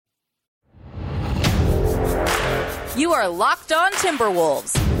You are Locked On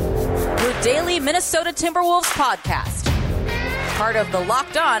Timberwolves, your daily Minnesota Timberwolves podcast. Part of the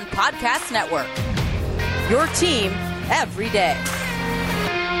Locked On Podcast Network. Your team every day.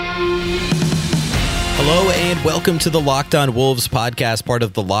 Hello and welcome to the Locked On Wolves podcast, part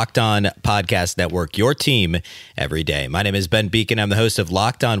of the Locked On Podcast Network, your team every day. My name is Ben Beacon. I'm the host of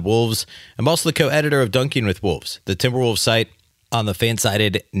Locked On Wolves. I'm also the co-editor of Dunking with Wolves, the Timberwolves site on the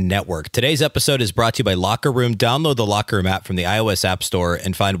Fansided Network. Today's episode is brought to you by Locker Room. Download the Locker Room app from the iOS App Store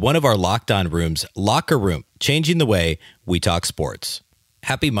and find one of our Locked On rooms. Locker Room, changing the way we talk sports.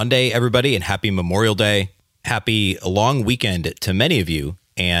 Happy Monday, everybody, and happy Memorial Day. Happy long weekend to many of you.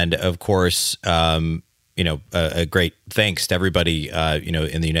 And of course, a great thanks to everybody,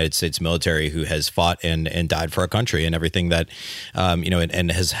 in the United States military who has fought and died for our country and everything that,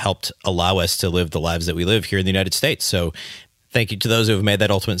 and has helped allow us to live the lives that we live here in the United States. So thank you to those who have made that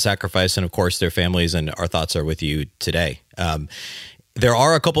ultimate sacrifice, and of course their families, and our thoughts are with you today. There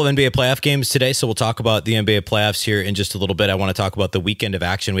are a couple of NBA playoff games today, so we'll talk about the NBA playoffs here in just a little bit. I want to talk about the weekend of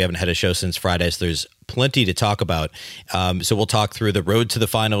action. We haven't had a show since Friday, so there's plenty to talk about. So we'll talk through the road to the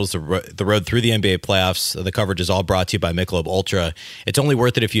finals, the road through the NBA playoffs. The coverage is all brought to you by Michelob Ultra. It's only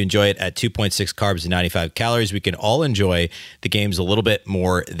worth it if you enjoy it at 2.6 carbs and 95 calories. We can all enjoy the games a little bit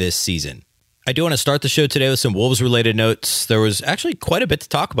more this season. I do want to start the show today with some Wolves-related notes. There was actually quite a bit to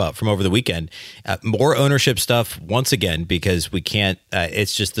talk about from over the weekend. More ownership stuff once again, because we can't,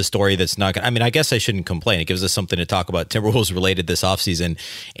 it's just the story that's not going to, I guess I shouldn't complain. It gives us something to talk about Timberwolves-related this offseason,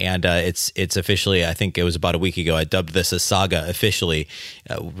 and it's officially, I think it was about a week ago, I dubbed this a saga officially,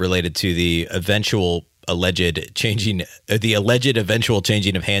 related to the eventual alleged eventual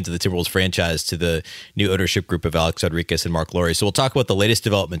changing of hands of the Timberwolves franchise to the new ownership group of Alex Rodriguez and Mark Lowry. So we'll talk about the latest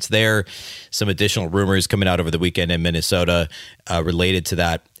developments there, some additional rumors coming out over the weekend in Minnesota related to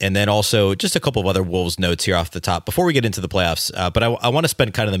that, and then also just a couple of other Wolves notes here off the top before we get into the playoffs. But I want to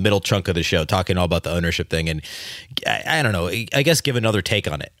spend kind of the middle chunk of the show talking all about the ownership thing, and I don't know, I guess give another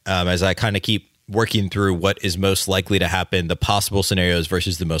take on it as I kind of keep working through what is most likely to happen, the possible scenarios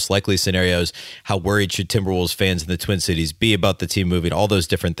versus the most likely scenarios. How worried should Timberwolves fans in the Twin Cities be about the team moving? All those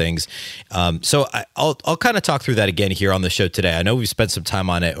different things. So I'll kind of talk through that again here on the show today. I know we've spent some time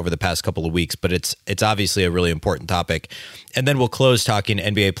on it over the past couple of weeks, but it's obviously a really important topic. And then we'll close talking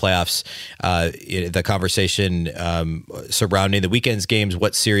NBA playoffs, the conversation surrounding the weekend's games.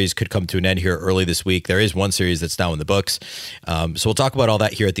 What series could come to an end here early this week? There is one series that's now in the books. So we'll talk about all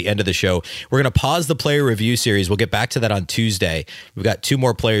that here at the end of the show. We're going to pause the player review series. We'll get back to that on Tuesday. We've got two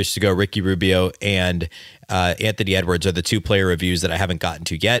more players to go. Ricky Rubio and Anthony Edwards are the two player reviews that I haven't gotten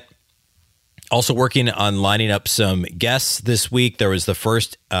to yet. Also working on lining up some guests this week. There was the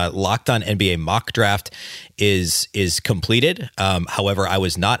first Locked On NBA mock draft is completed. However, I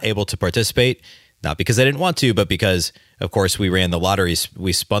was not able to participate, not because I didn't want to, but because, of course, we ran the lotteries.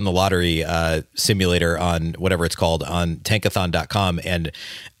 We spun the lottery simulator on whatever it's called on tankathon.com, and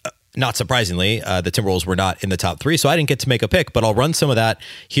not surprisingly, the Timberwolves were not in the top three, so I didn't get to make a pick, but I'll run some of that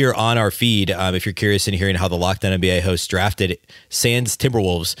here on our feed if you're curious in hearing how the Locked On NBA host drafted Sans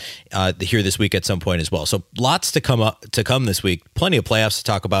Timberwolves here this week at some point as well. So lots to come this week, plenty of playoffs to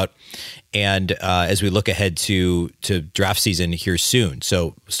talk about, and as we look ahead to draft season here soon.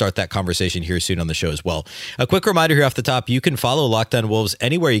 So start that conversation here soon on the show as well. A quick reminder here off the top, you can follow Locked On Wolves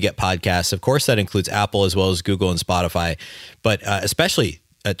anywhere you get podcasts. Of course, that includes Apple as well as Google and Spotify, but especially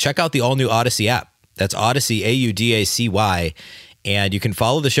check out the all-new Odyssey app. That's Odyssey, Audacy, and you can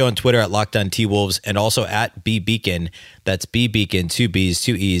follow the show on Twitter at Locked On T-Wolves and also at BBeacon. That's BBeacon, 2 B's,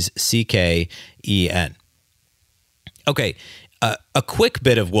 2 E's, CKEN. Okay, a quick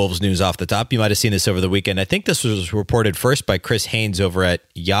bit of Wolves news off the top. You might have seen this over the weekend. I think this was reported first by Chris Haynes over at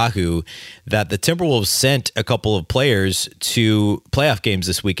Yahoo, that the Timberwolves sent a couple of players to playoff games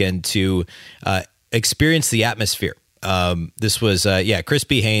this weekend to experience the atmosphere. This was, Chris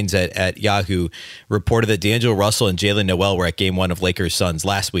B. Haynes at Yahoo reported that D'Angelo Russell and Jalen Noel were at game one of Lakers Suns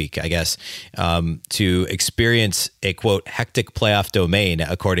last week, I guess, to experience a, quote, hectic playoff domain,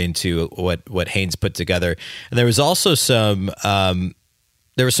 according to what Haynes put together. And there was also some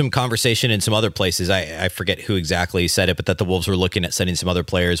conversation in some other places. I forget who exactly said it, but that the Wolves were looking at sending some other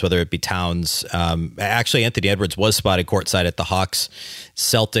players, whether it be Towns. Actually, Anthony Edwards was spotted courtside at the Hawks-Knicks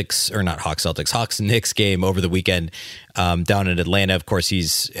game over the weekend down in Atlanta. Of course,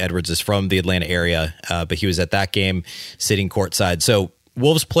 Edwards is from the Atlanta area, but he was at that game sitting courtside. So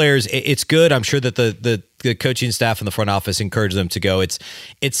Wolves players, it's good. I'm sure that the coaching staff and the front office encourage them to go. It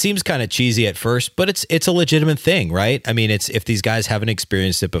seems kind of cheesy at first, but it's a legitimate thing, right? I mean, it's if these guys haven't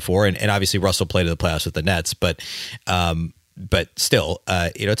experienced it before, and obviously Russell played in the playoffs with the Nets, but but still,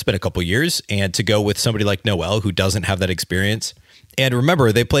 it's been a couple years, and to go with somebody like Noel who doesn't have that experience. And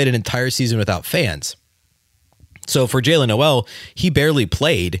remember, they played an entire season without fans. So for Jaylen Noel, he barely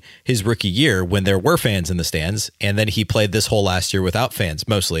played his rookie year when there were fans in the stands, and then he played this whole last year without fans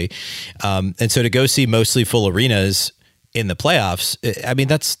mostly. And so to go see mostly full arenas in the playoffs, I mean,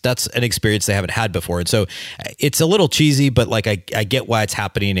 that's an experience they haven't had before. And so it's a little cheesy, but like I get why it's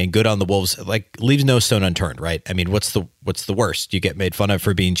happening, and good on the Wolves. Like, leaves no stone unturned, right? I mean, what's the worst? You get made fun of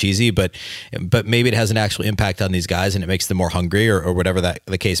for being cheesy, but maybe it has an actual impact on these guys and it makes them more hungry, or whatever that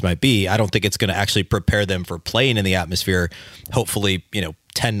the case might be. I don't think it's going to actually prepare them for playing in the atmosphere, hopefully,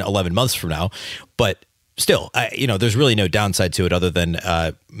 10, 11 months from now. But still, there's really no downside to it other than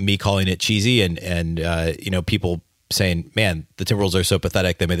me calling it cheesy and people saying, man, the Timberwolves are so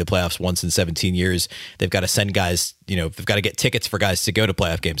pathetic. They made the playoffs once in 17 years. They've got to send guys, they've got to get tickets for guys to go to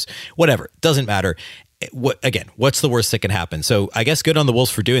playoff games. Whatever. Doesn't matter. What's the worst that can happen? So I guess good on the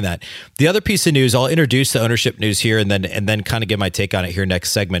Wolves for doing that. The other piece of news, I'll introduce the ownership news here and then kind of give my take on it here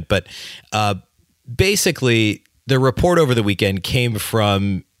next segment. But basically, the report over the weekend came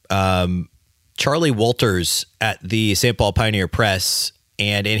from Charlie Walters at the St. Paul Pioneer Press.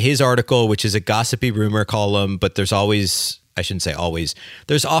 And in his article, which is a gossipy rumor column, but there's always, I shouldn't say always,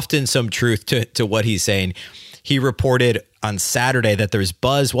 there's often some truth to what he's saying. He reported on Saturday that there's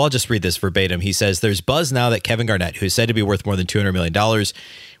buzz. Well, I'll just read this verbatim. He says, there's buzz now that Kevin Garnett, who is said to be worth more than $200 million,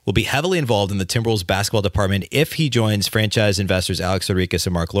 will be heavily involved in the Timberwolves basketball department if he joins franchise investors Alex Rodriguez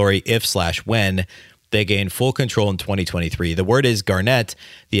and Mark Lowry, when they gain full control in 2023. The word is Garnett,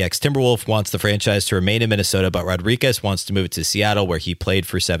 the ex-Timberwolf, wants the franchise to remain in Minnesota, but Rodriguez wants to move it to Seattle, where he played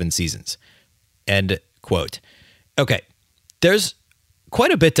for 7 seasons. End quote. Okay, there's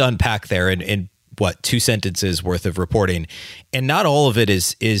quite a bit to unpack there in 2 sentences worth of reporting, and not all of it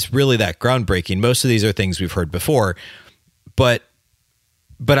is really that groundbreaking. Most of these are things we've heard before, but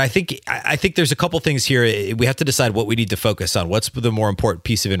I think there's a couple things here. We have to decide what we need to focus on. What's the more important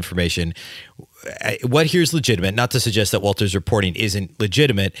piece of information? What here's legitimate? Not to suggest that Walter's reporting isn't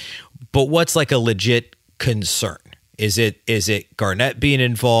legitimate, but what's like a legit concern? Is it Garnett being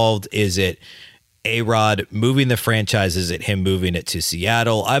involved? Is it A-Rod moving the franchise? Is it him moving it to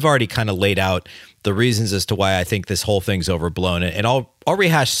Seattle? I've already kind of laid out the reasons as to why I think this whole thing's overblown. And I'll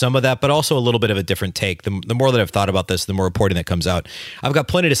rehash some of that, but also a little bit of a different take. The more that I've thought about this, the more reporting that comes out. I've got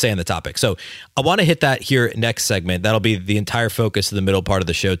plenty to say on the topic. So I want to hit that here next segment. That'll be the entire focus of the middle part of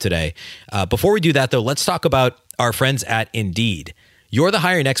the show today. Before we do that, though, let's talk about our friends at Indeed. You're the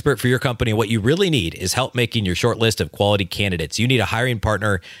hiring expert for your company, and what you really need is help making your short list of quality candidates. You need a hiring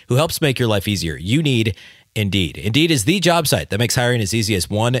partner who helps make your life easier. You need Indeed. Indeed is the job site that makes hiring as easy as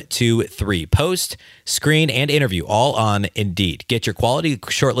 1, 2, 3. Post, screen, and interview all on Indeed. Get your quality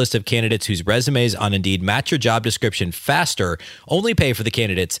short list of candidates whose resumes on Indeed match your job description faster. Only pay for the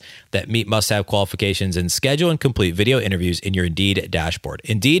candidates that meet must-have qualifications, and schedule and complete video interviews in your Indeed dashboard.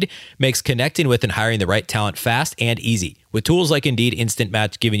 Indeed makes connecting with and hiring the right talent fast and easy. With tools like Indeed Instant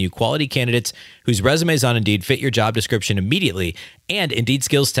Match, giving you quality candidates whose resumes on Indeed fit your job description immediately, and Indeed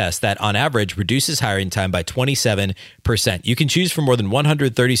Skills Test that, on average, reduces hiring time by 27%. You can choose from more than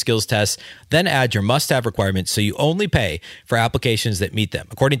 130 skills tests, then add your must-have requirements so you only pay for applications that meet them.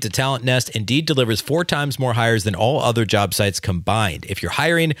 According to Talent Nest, Indeed delivers 4 times more hires than all other job sites combined. If you're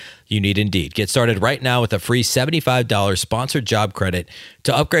hiring, you need Indeed. Get started right now with a free $75 sponsored job credit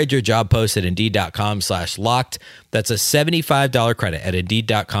to upgrade your job post at Indeed.com/locked. That's a $75 credit at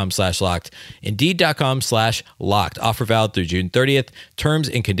Indeed.com/locked. Indeed.com/locked. Offer valid through June 30th. Terms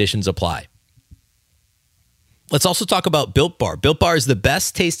and conditions apply. Let's also talk about Built Bar. Built Bar is the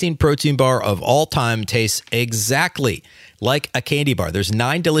best tasting protein bar of all time. Tastes exactly like a candy bar. There's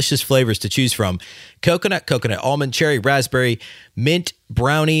 9 delicious flavors to choose from: coconut, almond, cherry, raspberry, mint,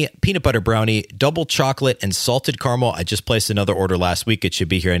 brownie, peanut butter brownie, double chocolate, and salted caramel. I just placed another order last week. It should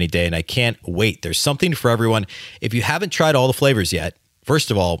be here any day, and I can't wait. There's something for everyone. If you haven't tried all the flavors yet, first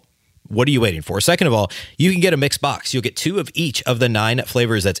of all, what are you waiting for? Second of all, you can get a mixed box. You'll get 2 of each of the 9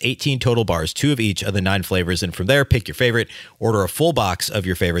 flavors. That's 18 total bars, 2 of each of the 9 flavors. And from there, pick your favorite, order a full box of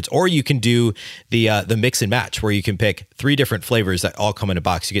your favorites, or you can do the mix and match where you can pick 3 different flavors that all come in a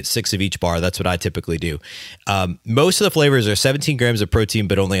box. You get 6 of each bar. That's what I typically do. Most of the flavors are 17 grams of protein,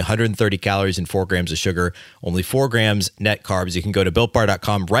 but only 130 calories and 4 grams of sugar, only 4 grams net carbs. You can go to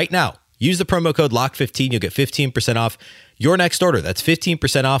BuiltBar.com right now. Use the promo code LOCKED15. You'll get 15% off your next order. That's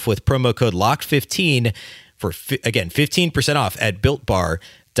 15% off with promo code LOCKED15 for, again, 15% off at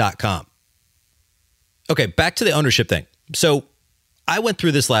BuiltBar.com. Okay, back to the ownership thing. So I went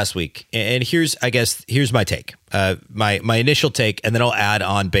through this last week, and here's my take, my initial take, and then I'll add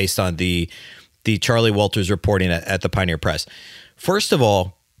on based on the the Charlie Walters reporting at the Pioneer Press. First of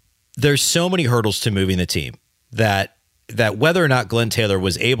all, there's so many hurdles to moving the team that whether or not Glenn Taylor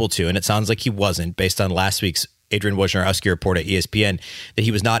was able to, and it sounds like he wasn't based on last week's Adrian Wojnarowski report at ESPN, that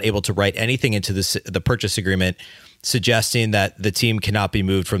he was not able to write anything into the purchase agreement suggesting that the team cannot be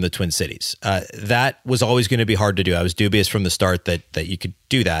moved from the Twin Cities. That was always going to be hard to do. I was dubious from the start that you could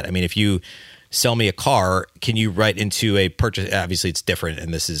do that. I mean, if you sell me a car, can you write into a purchase? Obviously, it's different,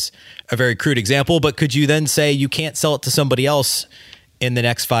 and this is a very crude example, but could you then say you can't sell it to somebody else in the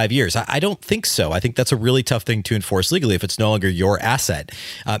next 5 years? I don't think so. I think that's a really tough thing to enforce legally if it's no longer your asset.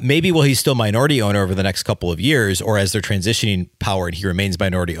 Maybe while he's still minority owner over the next couple of years, or as they're transitioning power and he remains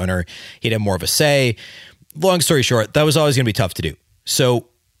minority owner, he'd have more of a say. Long story short, that was always going to be tough to do. So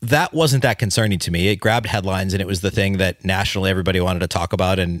that wasn't that concerning to me. It grabbed headlines, and it was the thing that nationally everybody wanted to talk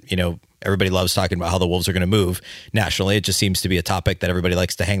about. And, everybody loves talking about how the Wolves are going to move nationally. It just seems to be a topic that everybody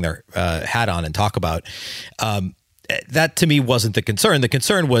likes to hang their hat on and talk about. That to me wasn't the concern. The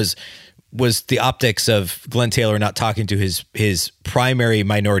concern was the optics of Glenn Taylor not talking to his primary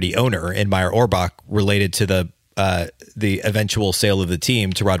minority owner in Meyer Orbach related to the eventual sale of the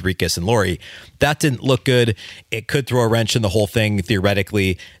team to Rodriguez and Laurie. That didn't look good. It could throw a wrench in the whole thing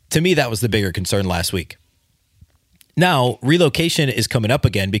theoretically. To me, that was the bigger concern last week. Now, relocation is coming up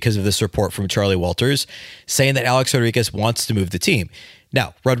again because of this report from Charlie Walters saying that Alex Rodriguez wants to move the team.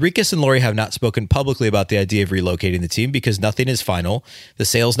 Now, Rodriguez and Laurie have not spoken publicly about the idea of relocating the team because nothing is final. The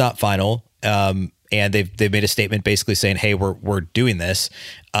sale's not final. And they've made a statement basically saying, hey, we're doing this.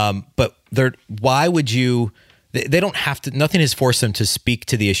 But why would you... They don't have to, nothing has forced them to speak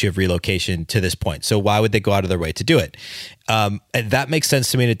to the issue of relocation to this point. So why would they go out of their way to do it? And that makes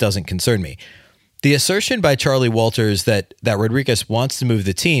sense to me, and it doesn't concern me. The assertion by Charlie Walters that Rodriguez wants to move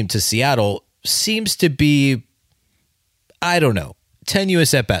the team to Seattle seems to be, I don't know,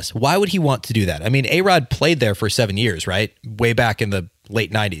 tenuous at best. Why would he want to do that? I mean, A-Rod played there for 7 years, right? Way back in the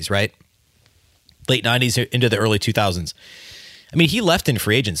late 90s, right? Late 90s into the early 2000s. I mean, he left in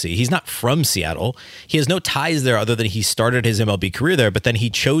free agency. He's not from Seattle. He has no ties there other than he started his MLB career there, but then he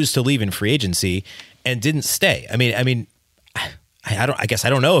chose to leave in free agency and didn't stay. I mean, I guess I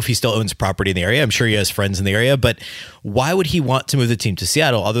don't know if he still owns property in the area. I'm sure he has friends in the area, but why would he want to move the team to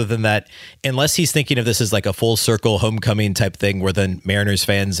Seattle other than that, unless he's thinking of this as like a full circle homecoming type thing where then Mariners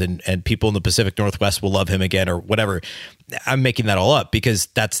fans and people in the Pacific Northwest will love him again or whatever. I'm making that all up because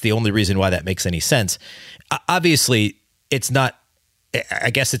that's the only reason why that makes any sense. Obviously, it's not. I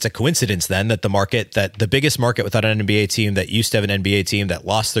guess it's a coincidence then that the biggest market without an NBA team that used to have an NBA team that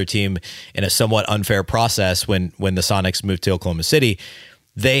lost their team in a somewhat unfair process when the Sonics moved to Oklahoma City,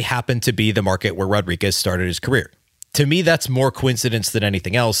 they happen to be the market where Rodriguez started his career. To me, that's more coincidence than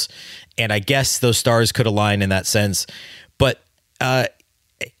anything else. And I guess those stars could align in that sense. But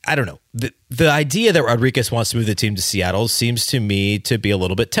I don't know. The idea that Rodriguez wants to move the team to Seattle seems to me to be a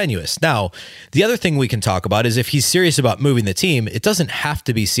little bit tenuous. Now, the other thing we can talk about is if he's serious about moving the team, it doesn't have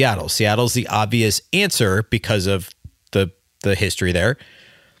to be Seattle. Seattle's the obvious answer because of the history there,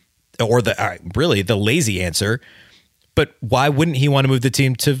 or the lazy answer. But why wouldn't he want to move the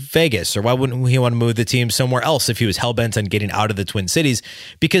team to Vegas? Or why wouldn't he want to move the team somewhere else if he was hell-bent on getting out of the Twin Cities?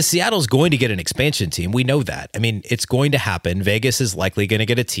 Because Seattle's going to get an expansion team. We know that. I mean, it's going to happen. Vegas is likely going to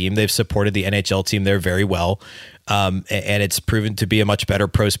get a team. They've supported the NHL team there very well. And it's proven to be a much better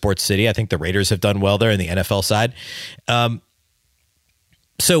pro sports city. I think the Raiders have done well there in the NFL side.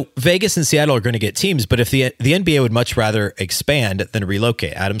 So Vegas and Seattle are going to get teams, but if the NBA would much rather expand than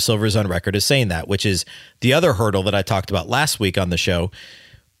relocate. Adam Silver's on record as saying that, which is the other hurdle that I talked about last week on the show,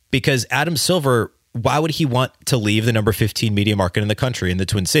 because Adam Silver, why would he want to leave the number 15 media market in the country in the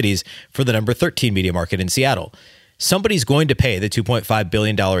Twin Cities for the number 13 media market in Seattle? Somebody's going to pay the $2.5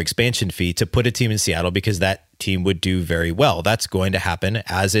 billion expansion fee to put a team in Seattle because that team would do very well. That's going to happen,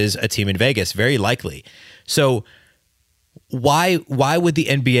 as is a team in Vegas, very likely. So why would the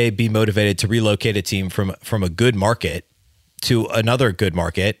NBA be motivated to relocate a team from a good market to another good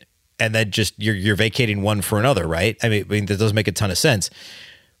market, and then just you're vacating one for another, right? I mean that doesn't make a ton of sense.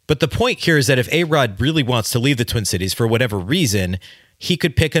 But the point here is that if A-Rod really wants to leave the Twin Cities for whatever reason, he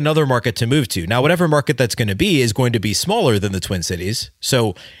could pick another market to move to. Now, whatever market that's going to be is going to be smaller than the Twin Cities.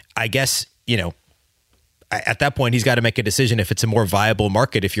 So I guess, at that point, he's got to make a decision if it's a more viable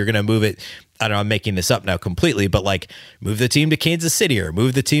market. If you're going to move it, I don't know, I'm making this up now completely, but like move the team to Kansas City or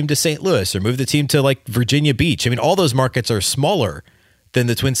move the team to St. Louis or move the team to like Virginia Beach. I mean, all those markets are smaller than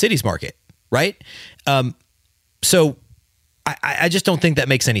the Twin Cities market, right? So I just don't think that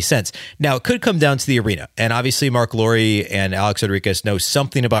makes any sense. Now, it could come down to the arena. And obviously, Mark Laurie and Alex Rodriguez know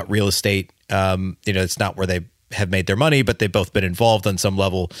something about real estate. It's not where they have made their money, but they've both been involved on some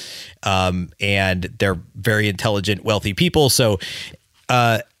level. And they're very intelligent, wealthy people. So,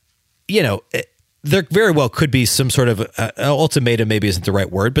 there very well could be some sort of ultimatum, maybe isn't the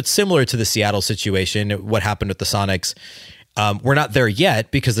right word, but similar to the Seattle situation, what happened with the Sonics. We're not there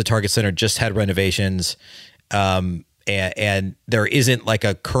yet because the Target Center just had renovations. And there isn't like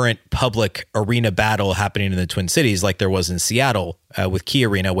a current public arena battle happening in the Twin Cities like there was in Seattle with Key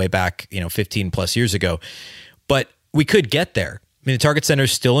Arena way back, 15 plus years ago. But we could get there. I mean, the Target Center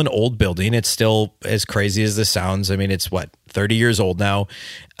is still an old building. It's still, as crazy as this sounds, I mean, it's 30 years old now,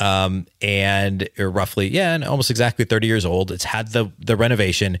 and roughly, and almost exactly 30 years old. It's had the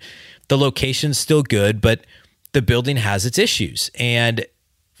renovation. The location's still good, but the building has its issues. And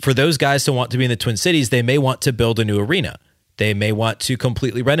for those guys to want to be in the Twin Cities, they may want to build a new arena. They may want to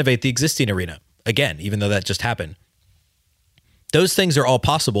completely renovate the existing arena again, even though that just happened. Those things are all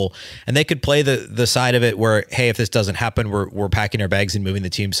possible, and they could play the side of it where, hey, if this doesn't happen, we're packing our bags and moving the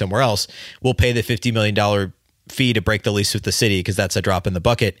team somewhere else. We'll pay the $50 million fee to break the lease with the city because that's a drop in the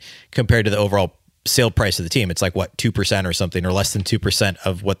bucket compared to the overall sale price of the team. It's like 2% or something, or less than 2%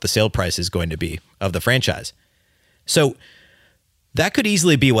 of what the sale price is going to be of the franchise. So that could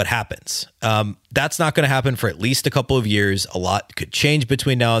easily be what happens. That's not going to happen for at least a couple of years. A lot could change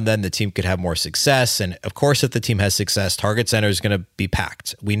between now and then. The team could have more success. And of course, if the team has success, Target Center is going to be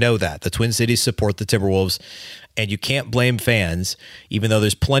packed. We know that. The Twin Cities support the Timberwolves, and you can't blame fans, even though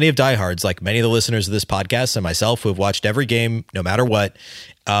there's plenty of diehards, like many of the listeners of this podcast and myself, who have watched every game, no matter what.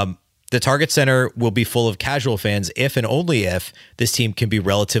 The Target Center will be full of casual fans if and only if this team can be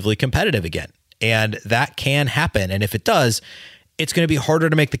relatively competitive again. And that can happen. And if it does, it's going to be harder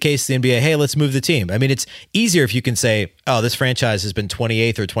to make the case to the NBA, hey, let's move the team. I mean, it's easier if you can say, oh, this franchise has been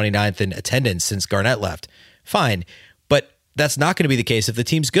 28th or 29th in attendance since Garnett left. Fine. But that's not going to be the case if the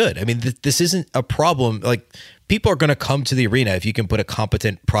team's good. I mean, this isn't a problem. Like, people are going to come to the arena if you can put a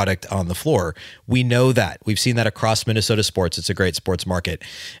competent product on the floor. We know that. We've seen that across Minnesota sports. It's a great sports market.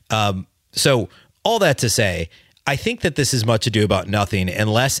 So all that to say, I think that this is much ado about nothing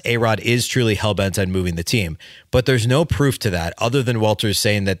unless A-Rod is truly hellbent on moving the team. But there's no proof to that other than Walters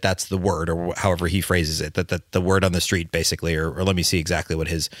saying that that's the word, or however he phrases it, that the word on the street, basically, or let me see exactly what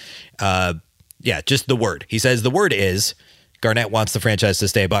his, just the word. He says the word is Garnett wants the franchise to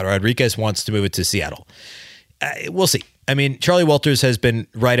stay, but Rodriguez wants to move it to Seattle. We'll see. I mean, Charlie Walters has been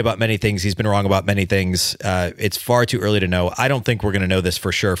right about many things. He's been wrong about many things. It's far too early to know. I don't think we're going to know this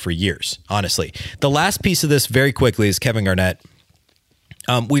for sure for years, honestly. The last piece of this very quickly is Kevin Garnett.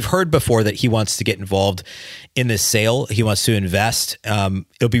 We've heard before that he wants to get involved in this sale. He wants to invest.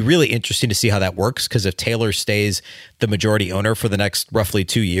 It'll be really interesting to see how that works, because if Taylor stays the majority owner for the next roughly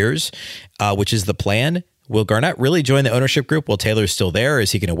 2 years, which is the plan, will Garnett really join the ownership group while Taylor's still there?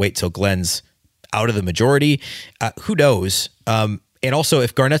 Is he going to wait till Glenn's out of the majority? Who knows? And also,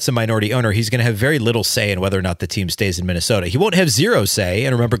 if Garnett's a minority owner, he's going to have very little say in whether or not the team stays in Minnesota. He won't have zero say.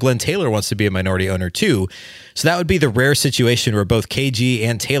 And remember, Glenn Taylor wants to be a minority owner too. So that would be the rare situation where both KG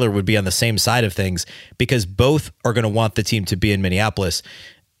and Taylor would be on the same side of things, because both are going to want the team to be in Minneapolis.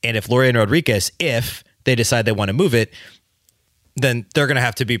 And if Laurie and Rodriguez, if they decide they want to move it, then they're going to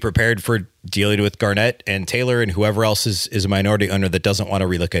have to be prepared for dealing with Garnett and Taylor and whoever else is a minority owner that doesn't want to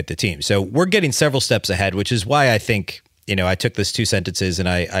relocate the team. So we're getting several steps ahead, which is why I think, I took this 2 sentences and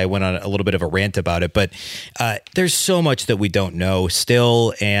I went on a little bit of a rant about it. But there's so much that we don't know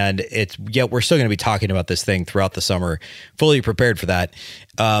still, and we're still going to be talking about this thing throughout the summer, fully prepared for that.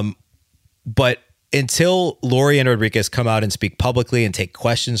 But until Laurie and Rodriguez come out and speak publicly and take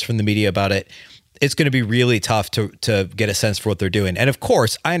questions from the media about it, it's going to be really tough to get a sense for what they're doing. And of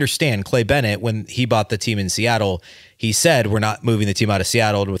course, I understand Clay Bennett, when he bought the team in Seattle, he said, we're not moving the team out of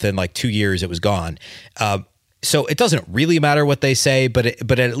Seattle. And within 2 years, it was gone. So it doesn't really matter what they say, but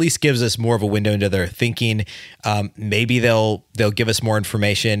it at least gives us more of a window into their thinking. Maybe they'll give us more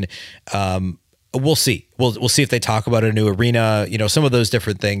information. We'll see. We'll see if they talk about a new arena, some of those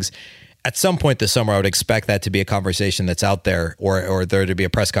different things. At some point this summer, I would expect that to be a conversation that's out there, or there to be a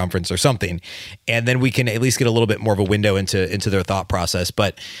press conference or something. And then we can at least get a little bit more of a window into their thought process.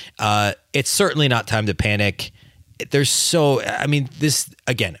 But it's certainly not time to panic. This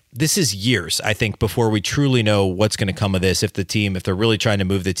is years, I think, before we truly know what's going to come of this. If they're really trying to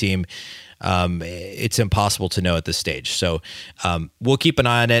move the team, it's impossible to know at this stage. So we'll keep an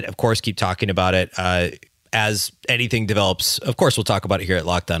eye on it. Of course, keep talking about it. As anything develops, of course, we'll talk about it here at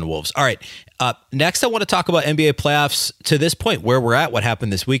Locked On Wolves. All right. Next, I want to talk about NBA playoffs to this point, where we're at, what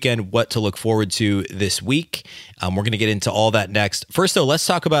happened this weekend, what to look forward to this week. We're going to get into all that next. First, though, let's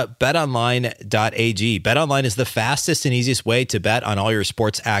talk about betonline.ag. BetOnline is the fastest and easiest way to bet on all your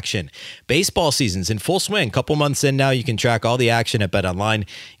sports action. Baseball season's in full swing. Couple months in now, you can track all the action at BetOnline.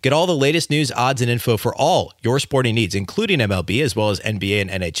 Get all the latest news, odds, and info for all your sporting needs, including MLB, as well as NBA and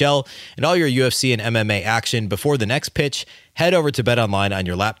NHL, and all your UFC and MMA action before the next pitch. Head over to BetOnline on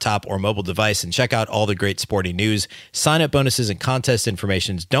your laptop or mobile device and check out all the great sporting news, sign-up bonuses, and contest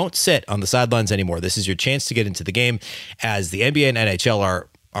information. Don't sit on the sidelines anymore. This is your chance to get into the game, as the NBA and NHL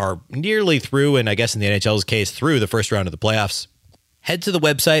are nearly through, and I guess in the NHL's case, through the first round of the playoffs. Head to the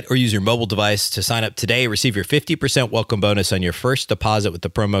website or use your mobile device to sign up today. Receive your 50% welcome bonus on your first deposit with the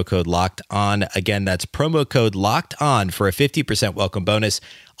promo code Locked On. Again, that's promo code Locked On for a 50% welcome bonus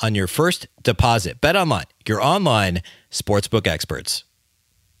on your first deposit. BetOnline, your online sportsbook experts.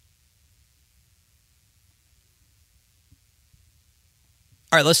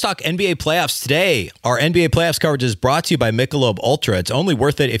 All right, let's talk NBA playoffs today. Our NBA playoffs coverage is brought to you by Michelob Ultra. It's only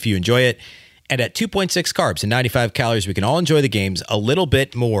worth it if you enjoy it. And at 2.6 carbs and 95 calories, we can all enjoy the games a little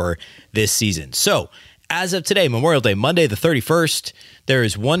bit more this season. So, as of today, Memorial Day, Monday the 31st, there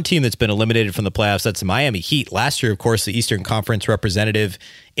is one team that's been eliminated from the playoffs. That's the Miami Heat. Last year, of course, the Eastern Conference representative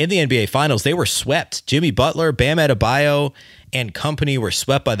in the NBA Finals. They were swept. Jimmy Butler, Bam Adebayo, and company were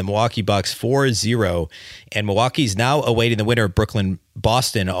swept by the Milwaukee Bucks 4-0. And Milwaukee's now awaiting the winner of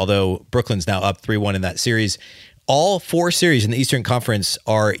Brooklyn-Boston, although Brooklyn's now up 3-1 in that series. All four series in the Eastern Conference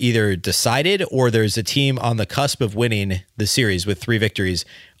are either decided or there's a team on the cusp of winning the series with 3 victories.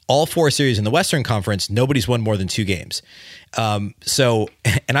 All four series in the Western Conference, nobody's won more than 2 games. And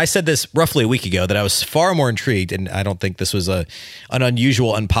I said this roughly a week ago that I was far more intrigued, and I don't think this was an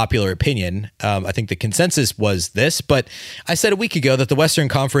unusual, unpopular opinion. I think the consensus was this, but I said a week ago that the Western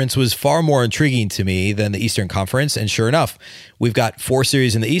Conference was far more intriguing to me than the Eastern Conference, and sure enough, we've got 4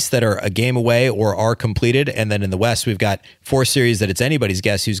 series in the East that are a game away or are completed, and then in the West, we've got 4 series that it's anybody's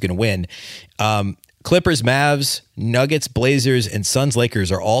guess who's going to win. Clippers, Mavs, Nuggets, Blazers, and Suns,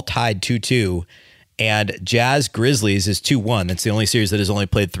 Lakers are all tied 2-2. And Jazz, Grizzlies is 2-1. That's the only series that has only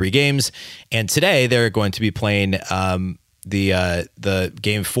played 3 games. And today they're going to be playing the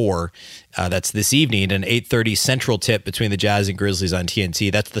game 4. That's this evening, an 8:30 Central tip between the Jazz and Grizzlies on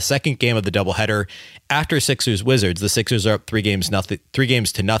TNT. That's the second game of the doubleheader after Sixers Wizards. The Sixers are up 3 games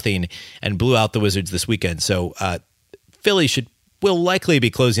to nothing, and blew out the Wizards this weekend. So Philly will likely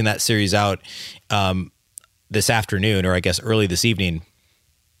be closing that series out this afternoon, or I guess early this evening,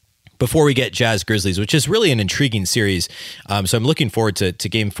 before we get Jazz Grizzlies, which is really an intriguing series. So I'm looking forward to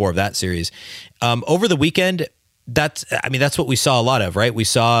game 4 of that series. Over the weekend, that's what we saw a lot of, right? We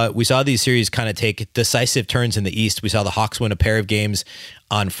saw these series kind of take decisive turns in the East. We saw the Hawks win a pair of games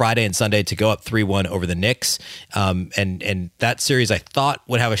on Friday and Sunday to go up 3-1 over the Knicks. And that series I thought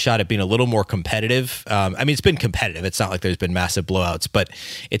would have a shot at being a little more competitive. It's been competitive. It's not like there's been massive blowouts, but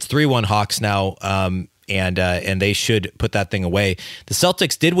it's 3-1 Hawks now. And they should put that thing away. The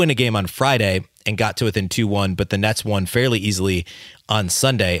Celtics did win a game on Friday and got to within 2-1, but the Nets won fairly easily on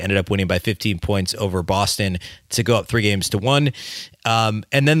Sunday, ended up winning by 15 points over Boston to go up 3-1.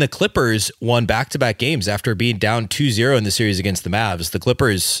 And then the Clippers won back-to-back games after being down 2-0 in the series against the Mavs. The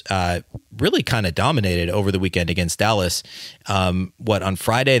Clippers really kind of dominated over the weekend against Dallas. On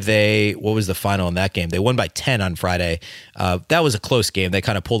Friday, what was the final in that game? They won by 10 on Friday. That was a close game. They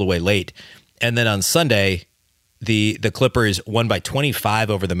kind of pulled away late. And then on Sunday, the Clippers won by 25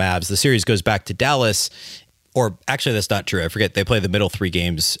 over the Mavs. The series goes back to Dallas, or actually that's not true. I forget. They play the middle 3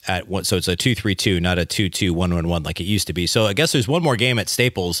 games at one, so it's a 2-3-2, not a 2-2, 1-1-1 like it used to be. So I guess there's one more game at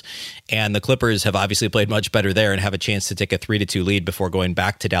Staples, and the Clippers have obviously played much better there and have a chance to take a 3-2 lead before going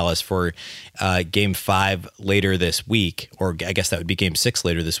back to Dallas for game 5 later this week, or I guess that would be game 6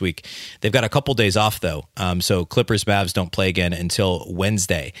 later this week. They've got a couple days off though, so Clippers Mavs don't play again until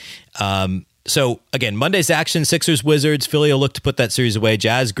Wednesday. So again, Monday's action, Sixers, Wizards, Philly will look to put that series away.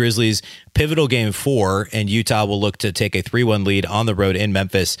 Jazz, Grizzlies, pivotal game 4, and Utah will look to take a 3-1 lead on the road in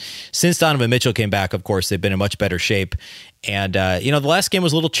Memphis. Since Donovan Mitchell came back, of course, they've been in much better shape. And, the last game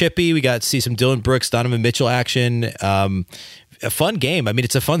was a little chippy. We got to see some Dillon Brooks, Donovan Mitchell action. A fun game.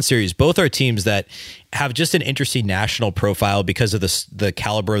 It's a fun series. Both are teams that have just an interesting national profile because of the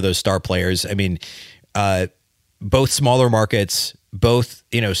caliber of those star players. Both smaller markets, both,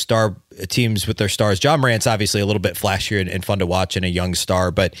 star teams with their stars. John Morant's obviously a little bit flashier and fun to watch and a young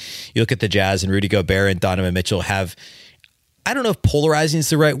star, but you look at the Jazz and Rudy Gobert and Donovan Mitchell have I don't know if polarizing is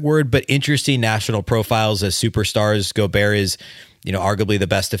the right word, but interesting national profiles as superstars. Gobert is, arguably the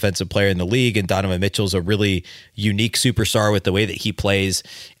best defensive player in the league, and Donovan Mitchell's a really unique superstar with the way that he plays.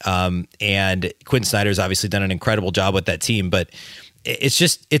 And Quinn Snyder's obviously done an incredible job with that team, but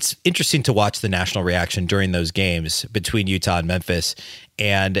it's interesting to watch the national reaction during those games between Utah and Memphis.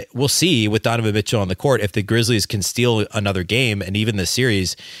 And we'll see with Donovan Mitchell on the court if the Grizzlies can steal another game and even the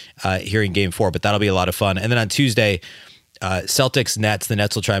series here in Game 4. But that'll be a lot of fun. And then on Tuesday, Celtics, Nets. The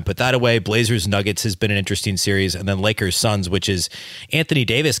Nets will try and put that away. Blazers, Nuggets has been an interesting series. And then Lakers, Suns, which is Anthony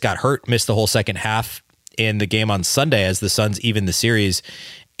Davis got hurt, missed the whole second half in the game on Sunday as the Suns even the series.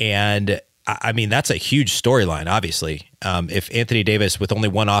 And I mean, that's a huge storyline, obviously. If Anthony Davis, with only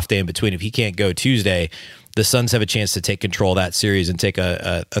one off day in between, if he can't go Tuesday, the Suns have a chance to take control of that series and take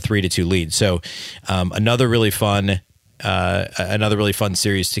a 3-2 lead. So another really fun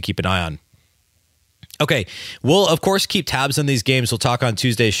series to keep an eye on. Okay, we'll, of course, keep tabs on these games. We'll talk on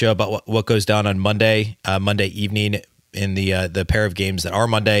Tuesday's show about what goes down on Monday evening in the pair of games that are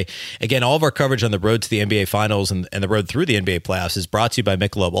Monday. Again, all of our coverage on the road to the NBA Finals and the road through the NBA playoffs is brought to you by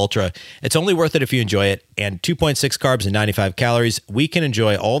Michelob Ultra. It's only worth it if you enjoy it. And 2.6 carbs and 95 calories, we can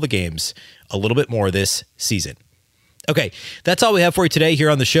enjoy all the games a little bit more this season. Okay, that's all we have for you today here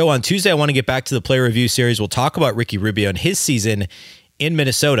on the show. On Tuesday, I want to get back to the player review series. We'll talk about Ricky Rubio and his season in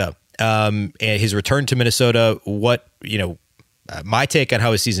Minnesota. And his return to Minnesota, my take on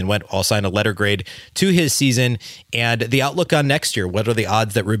how his season went. I'll assign a letter grade to his season and the outlook on next year. What are the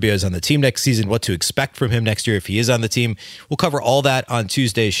odds that Rubio is on the team next season? What to expect from him next year if he is on the team? We'll cover all that on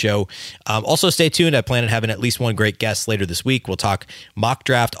Tuesday's show. Also, stay tuned. I plan on having at least one great guest later this week. We'll talk mock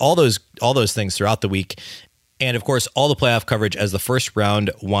draft, all those things throughout the week. And, of course, all the playoff coverage as the first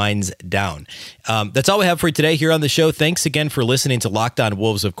round winds down. That's all we have for you today here on the show. Thanks again for listening to Locked On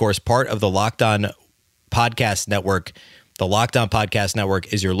Wolves, of course, part of the Locked On Podcast Network. The Locked On Podcast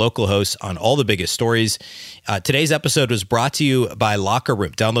Network is your local host on all the biggest stories. Today's episode was brought to you by Locker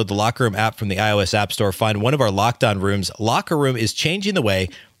Room. Download the Locker Room app from the iOS App Store. Find one of our Locked On rooms. Locker Room is changing the way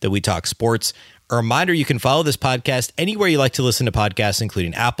that we talk sports. A reminder, you can follow this podcast anywhere you like to listen to podcasts,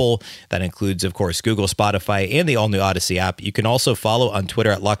 including Apple. That includes, of course, Google, Spotify, and the all-new Odyssey app. You can also follow on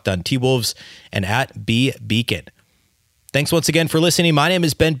Twitter at LockedOnTWolves and at BBeacon. Thanks once again for listening. My name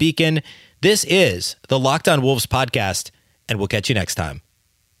is Ben Beacon. This is the Locked On Wolves podcast, and we'll catch you next time.